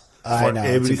apps for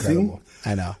everything.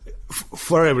 I know.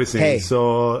 For everything. Hey,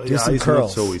 so do some it's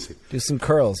curls. not so easy. Do some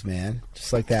curls, man.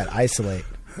 Just like that. Isolate.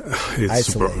 It's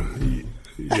super.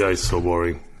 Yeah, it's so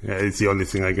boring. Yeah, it's the only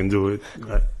thing I can do.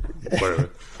 Whatever.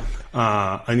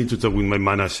 I need to talk with my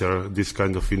manager. This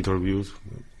kind of interviews.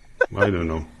 I don't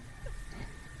know.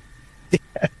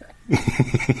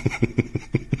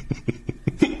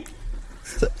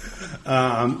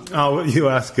 You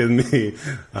asked me.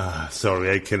 Sorry,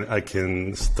 I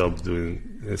can stop doing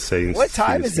saying. What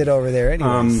time is it over there,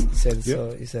 anyways?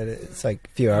 You said it's like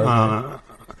a few hours.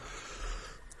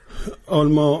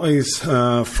 Almost it's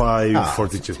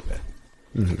 5:42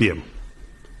 p.m.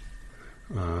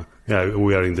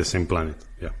 We are in the same planet.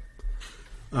 Yeah.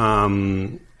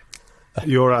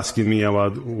 You're asking me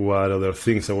about what other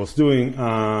things I was doing.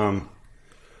 I'm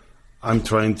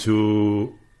trying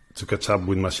to catch up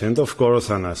with Magento, of course,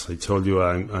 and as I told you,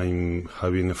 I'm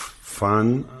having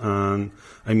fun, and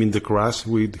I'm in the crash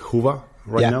with Huba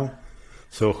right now.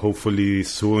 So hopefully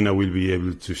soon I will be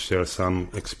able to share some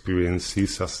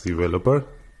experiences as developer,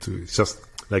 to just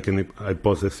like an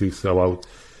hypothesis about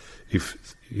if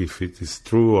it is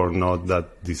true or not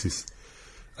that this is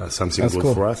something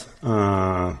good for us.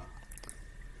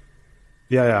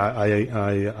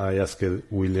 I asked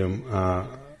William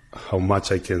how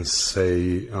much I can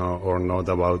say or not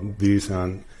about this,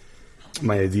 and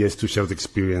my idea is to share the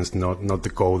experience, not the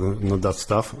code, not that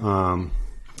stuff.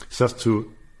 Just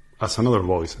to, as another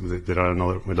voice. There are a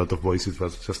lot of voices,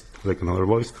 but just like another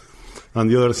voice. And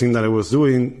the other thing that I was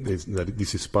doing is that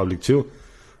this is public too.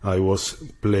 I was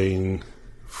playing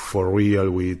for real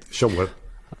with Shopware.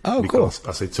 Oh, because, cool.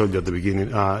 as I told you at the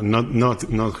beginning,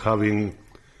 not having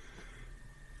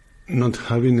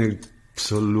a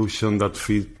solution that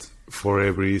fit for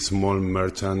every small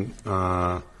merchant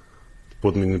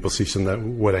put me in a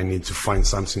position where I need to find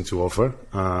something to offer.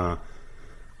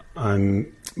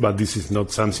 But this is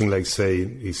not something like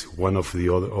saying is one of the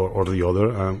other or the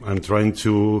other. I'm trying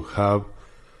to have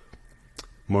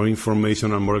more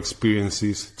information and more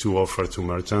experiences to offer to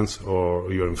merchants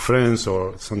or your friends,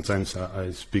 or sometimes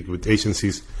I speak with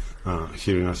agencies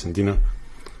here in Argentina.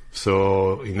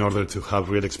 So in order to have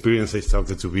real experience, I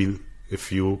started to build a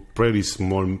few pretty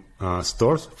small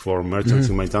stores for merchants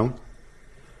in my town.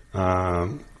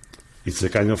 It's the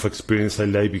kind of experience I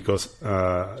like because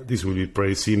this will be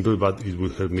pretty simple, but it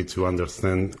will help me to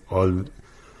understand all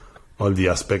the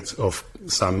aspects of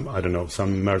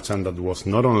some merchant that was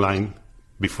not online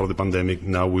before the pandemic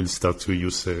now will start to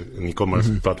use an e-commerce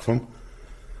platform.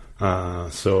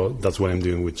 So that's what I'm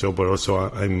doing with Shopware. Also,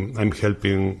 I'm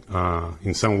helping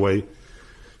in some way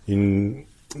in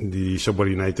the Shopware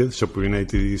United. Shopware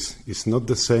United is not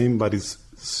the same, but it's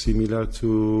similar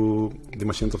to the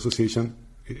Magento Association.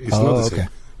 It's not the same,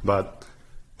 but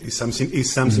it's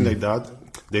something like that.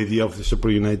 The idea of the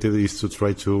Shopware United is to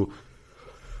try to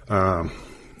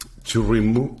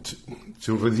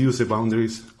reduce the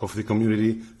boundaries of the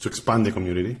community, to expand the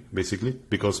community, basically,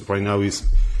 because right now is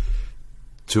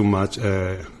too much.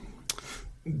 The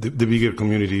bigger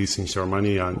communities in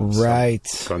Germany and some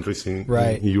countries in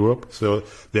Europe. So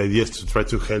the idea is to try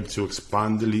to help to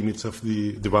expand the limits of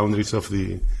the boundaries of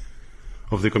the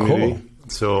community. Cool.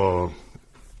 So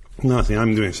nothing.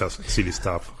 I'm doing just silly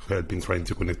stuff, helping, trying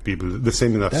to connect people. The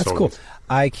same in that. That's cool.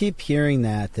 I keep hearing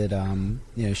that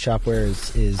Shopware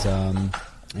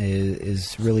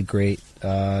is really great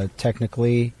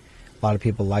technically. A lot of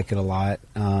people like it a lot,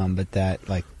 but that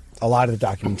like a lot of the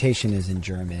documentation is in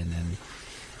German,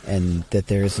 and that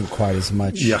there isn't quite as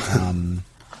much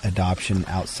adoption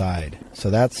outside.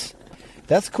 So that's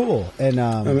cool. And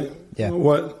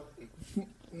Well,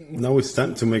 now it's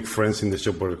time to make friends in the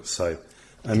Shopware side.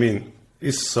 I mean,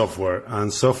 it's software,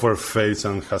 and software fails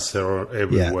and has error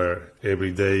everywhere,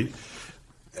 every day.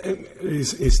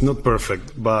 It's not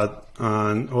perfect, but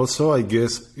and also I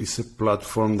guess it's a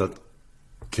platform that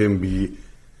can be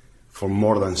for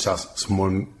more than just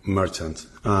small merchants.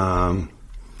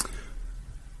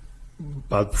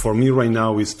 But for me right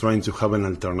now is trying to have an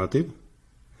alternative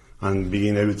and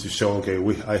being able to show, okay,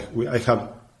 I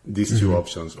have these two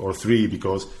options or three,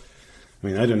 because I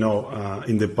mean, I don't know.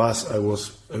 In the past, I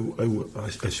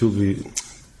should be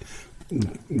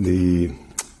the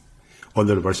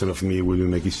older version of me will be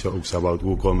making jokes about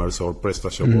WooCommerce or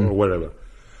PrestaShop or whatever.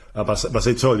 But as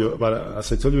I told you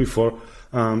before,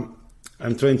 I'm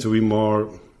trying to be more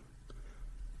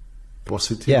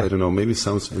positive. Yeah. I don't know. Maybe it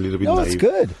sounds a little bit naive. It's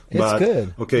good. It's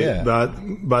good. Okay, yeah.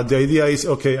 But the idea is,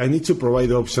 okay, I need to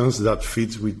provide options that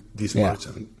fit with this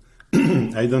merchant.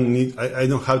 I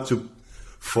don't have to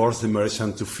force the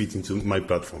merchant to fit into my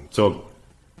platform. So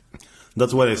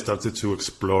that's why I started to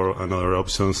explore another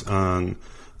options, and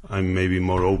I'm maybe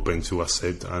more open to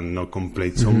accept and not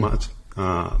complain so much,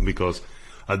 because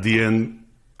at the end,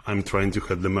 I'm trying to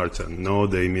help the merchant. No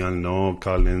Damian, no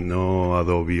Callen, no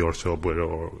Adobe or Shopware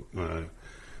or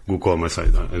WooCommerce.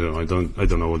 I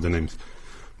don't know all the names,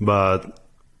 but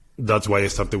that's why I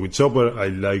started with Shopware. I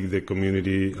like the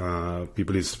community.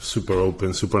 People is super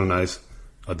open, super nice,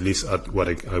 at least at what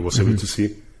I was able to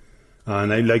see,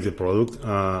 and I like the product.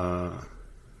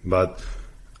 But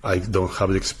I don't have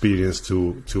the experience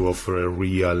to offer a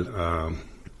real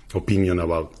opinion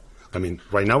about. I mean,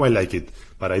 right now I like it,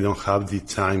 but I don't have the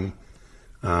time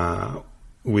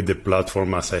with the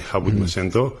platform as I have with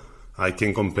Magento. I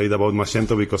can complain about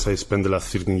Magento because I spent the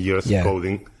last 13 years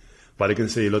coding, but I can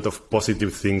say a lot of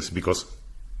positive things because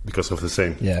of the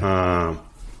same. Yeah.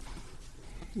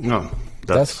 No,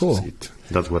 that's cool. It.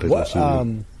 That's what I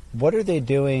do. What are they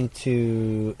doing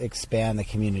to expand the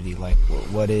community? Like,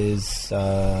 what is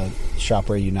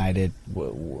Shopware United?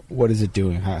 What is it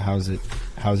doing? How is it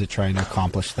trying to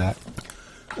accomplish that?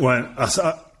 Well, as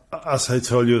I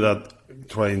told you, that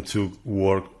trying to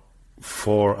work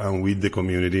for and with the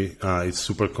community, it's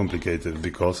super complicated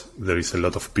because there is a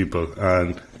lot of people,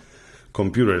 and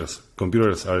computers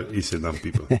are easier than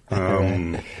people.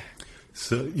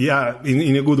 So yeah,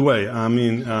 in a good way. I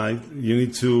mean, you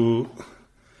need to.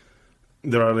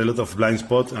 There are a lot of blind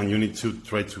spots, and you need to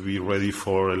try to be ready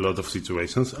for a lot of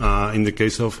situations. In the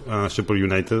case of Shopper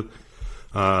United,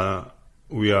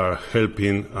 we are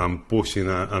helping and pushing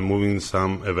and moving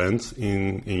some events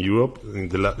in Europe. In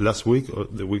the last week or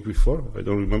the week before, I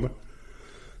don't remember.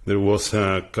 There was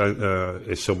a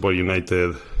Shopper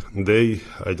United Day.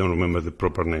 I don't remember the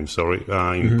proper name. Sorry,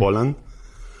 in Poland.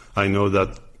 I know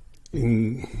that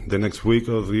in the next week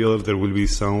or the other there will be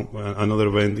another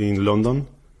event in London.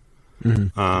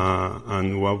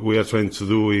 And what we are trying to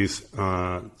do is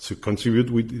to contribute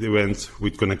with the events,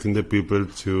 with connecting the people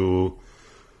to,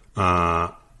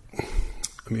 I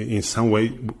mean, in some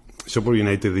way, Shopper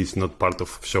United is not part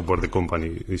of Shopper, the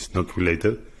company. It's not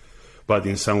related. But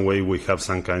in some way, we have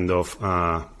some kind of,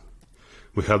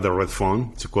 we have the right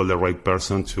phone to call the right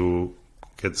person to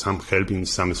get some help in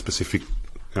some specific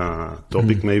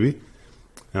topic, maybe.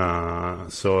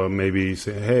 So maybe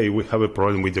say, hey, we have a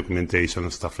problem with documentation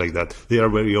and stuff like that. They are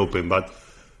very open, but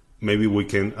maybe we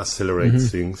can accelerate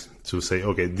things to say,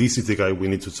 okay, this is the guy we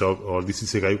need to talk, or this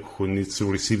is the guy who needs to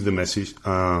receive the message.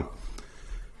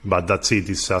 But that's it.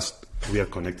 It's just we are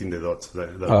connecting the dots.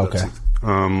 That's it.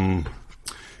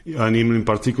 And in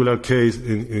particular case,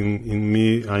 in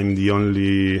me, I'm the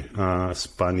only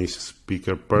Spanish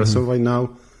speaker person right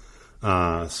now.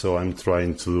 So I'm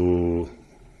trying to do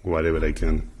whatever I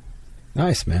can.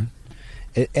 Nice, man.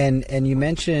 And you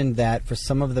mentioned that for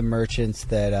some of the merchants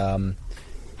that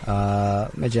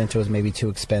Magento is maybe too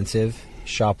expensive,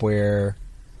 Shopware,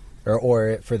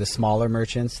 or for the smaller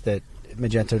merchants that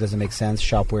Magento doesn't make sense,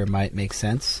 Shopware might make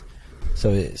sense.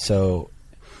 So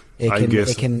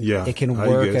it can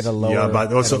work at a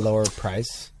lower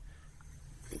price.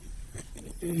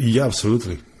 Yeah,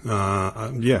 absolutely. I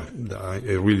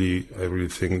really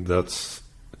think that's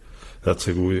a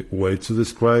good way to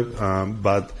describe.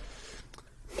 But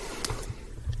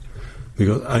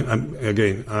because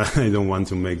I don't want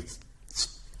to make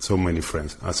so many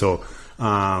friends. So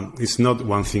it's not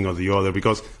one thing or the other,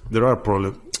 because there are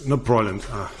problems.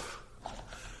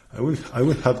 I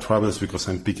will have troubles because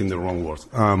I'm picking the wrong words.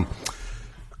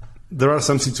 There are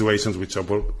some situations which are,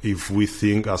 if we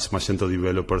think as Magento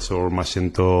developers or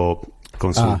Magento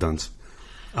consultants,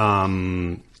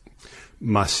 Magento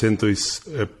is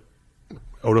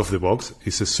out of the box.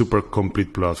 It's a super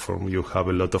complete platform. You have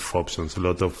a lot of options, a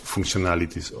lot of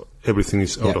functionalities. Everything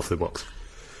is out of the box.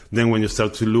 Then when you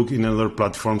start to look in other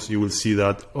platforms, you will see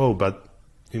that, but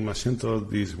in Magento,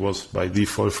 this was by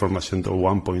default for Magento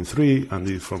 1.3 and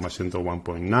this for Magento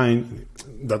 1.9,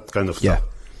 that kind of stuff.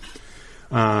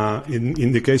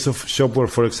 In the case of Shopware,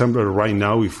 for example, right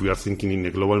now, if we are thinking in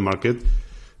a global market,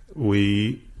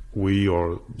 we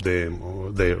or them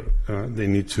or they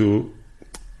need to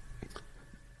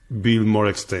build more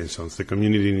extensions. The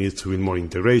community needs to build more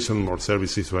integration, more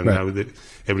services. Right now,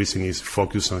 everything is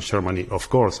focused on Germany, of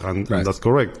course, and that's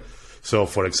correct. So,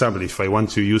 for example, if I want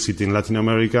to use it in Latin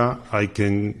America, I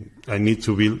need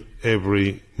to build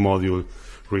every module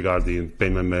regarding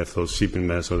payment methods, shipping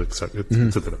methods,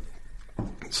 etc.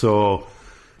 So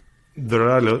there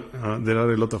are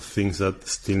a lot of things that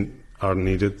still are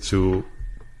needed to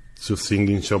think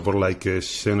in Shopper like a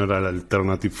general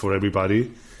alternative for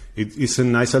everybody. It is a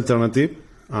nice alternative.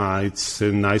 It's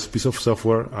a nice piece of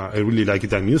software. I really like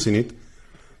it. I'm using it,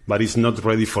 but it's not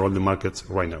ready for all the markets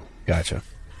right now. Gotcha.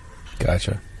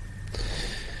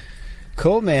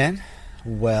 Cool, man.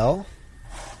 Well,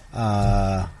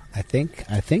 I think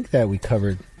that we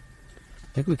covered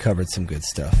some good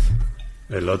stuff.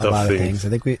 A lot of things. I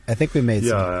think we made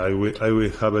some. Yeah, I will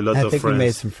have a lot of friends. I think we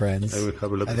made some friends. I will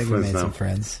have a lot of friends now. I think we made some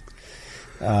friends.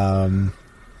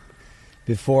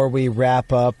 Before we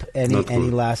wrap up, any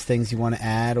last things you want to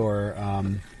add, or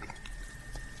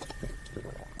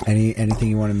anything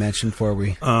you want to mention before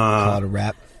we call it a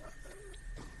wrap?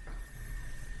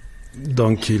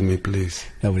 Don't kill me, please.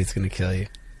 Nobody's going to kill you.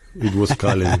 It was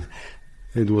Colin.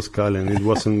 It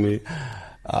wasn't me.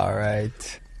 All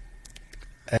right.